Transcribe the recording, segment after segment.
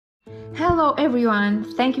Hello everyone,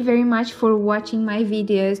 thank you very much for watching my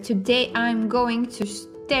videos. Today I'm going to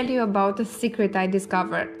tell you about a secret I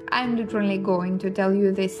discovered. I'm literally going to tell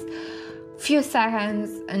you this few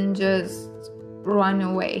seconds and just run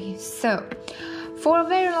away. So, for a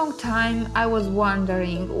very long time I was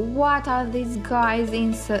wondering, what are these guys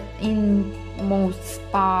in most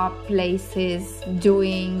spa places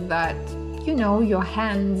doing that, you know, your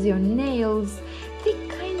hands, your nails, they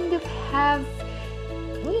kind of have,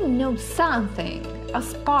 you know, something, a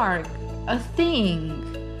spark, a thing.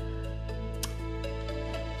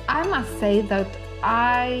 I must say that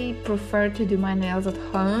I prefer to do my nails at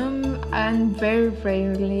home, and very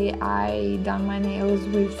rarely I done my nails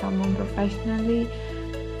with someone professionally.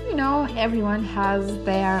 You know, everyone has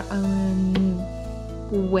their own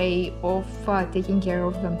way of taking care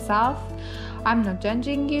of themselves. I'm not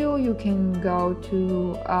judging you. You can go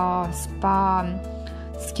to spa,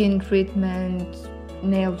 skin treatment,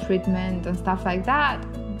 nail treatment and stuff like that,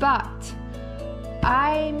 but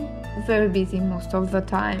I'm very busy most of the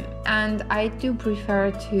time and I do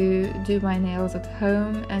prefer to do my nails at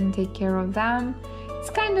home and take care of them. It's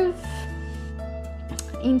kind of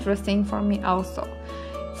interesting for me also.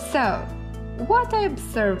 So what I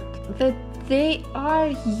observed, that they are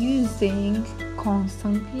using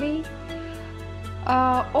constantly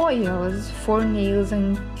oils for nails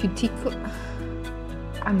and cuticle.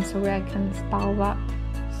 I'm sorry, I can't spell that.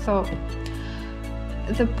 So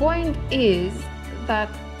the point is that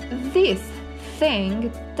this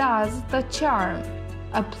thing does the charm.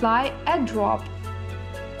 Apply a drop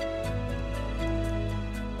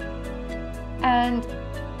and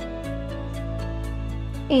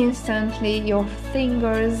instantly your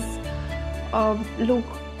fingers look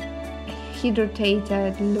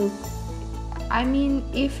hydrated, I mean,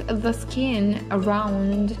 if the skin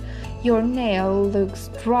around your nail looks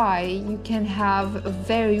dry, you can have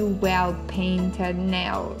very well painted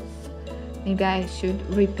nails. Maybe I should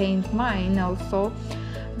repaint mine also,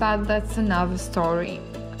 but that's another story.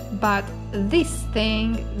 But this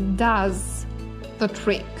thing does the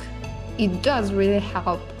trick. It does really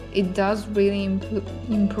help. It does really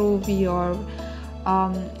improve your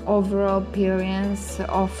overall appearance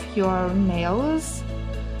of your nails.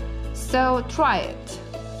 So try it.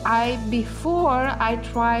 Before I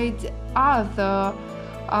tried other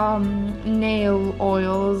nail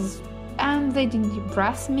oils and they didn't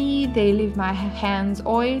impress me. They leave my hands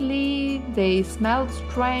oily, they smelled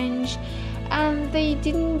strange, and they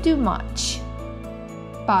didn't do much.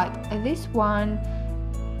 But this one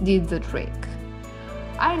did the trick.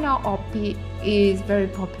 I know OPI is very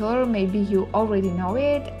popular, maybe you already know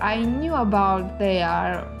it. I knew about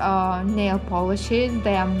their nail polishes.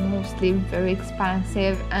 They are mostly very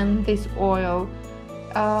expensive, and this oil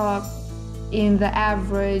in the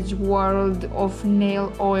average world of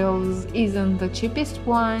nail oils isn't the cheapest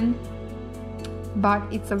one, but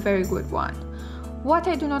it's a very good one. What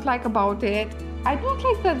I do not like about it, I don't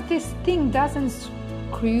like that this thing doesn't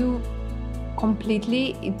screw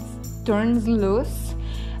completely, it turns loose.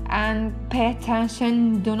 And pay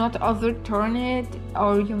attention, do not overturn it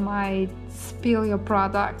or you might spill your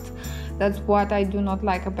product. That's what I do not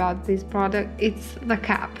like about this product. It's the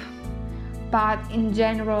cap. But in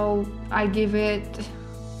general, I give it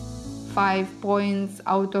 5 points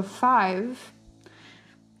out of 5.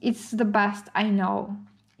 It's the best I know.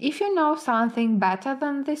 If you know something better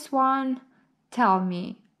than this one, tell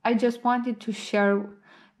me. I just wanted to share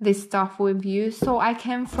this stuff with you so I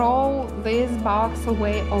can throw this box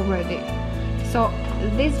away already. So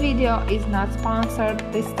this video is not sponsored.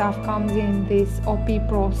 This stuff comes in this OPI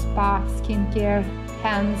ProSpa skincare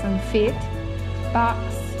hands and feet box.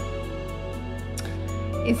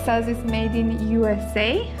 It says it's made in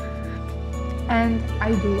USA and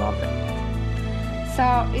I do love it.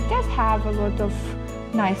 So it does have a lot of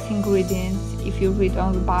nice ingredients. If you read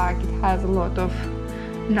on the back, it has a lot of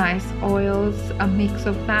nice oils, a mix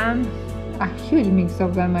of them, a huge mix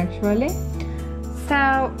of them actually.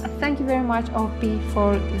 So thank you very much OPI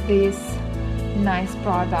for this nice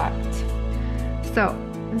product. So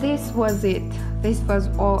this was it. This was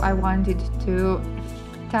all I wanted to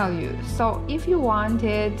tell you. So if you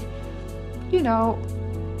wanted, you know,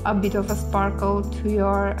 a bit of a sparkle to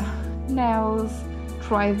your nails,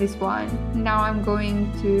 try this one. Now I'm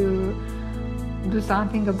going to do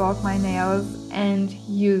something about my nails and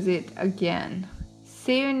use it again.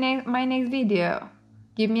 See you in my next video.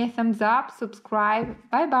 Give me a thumbs up, subscribe.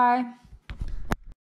 Bye bye.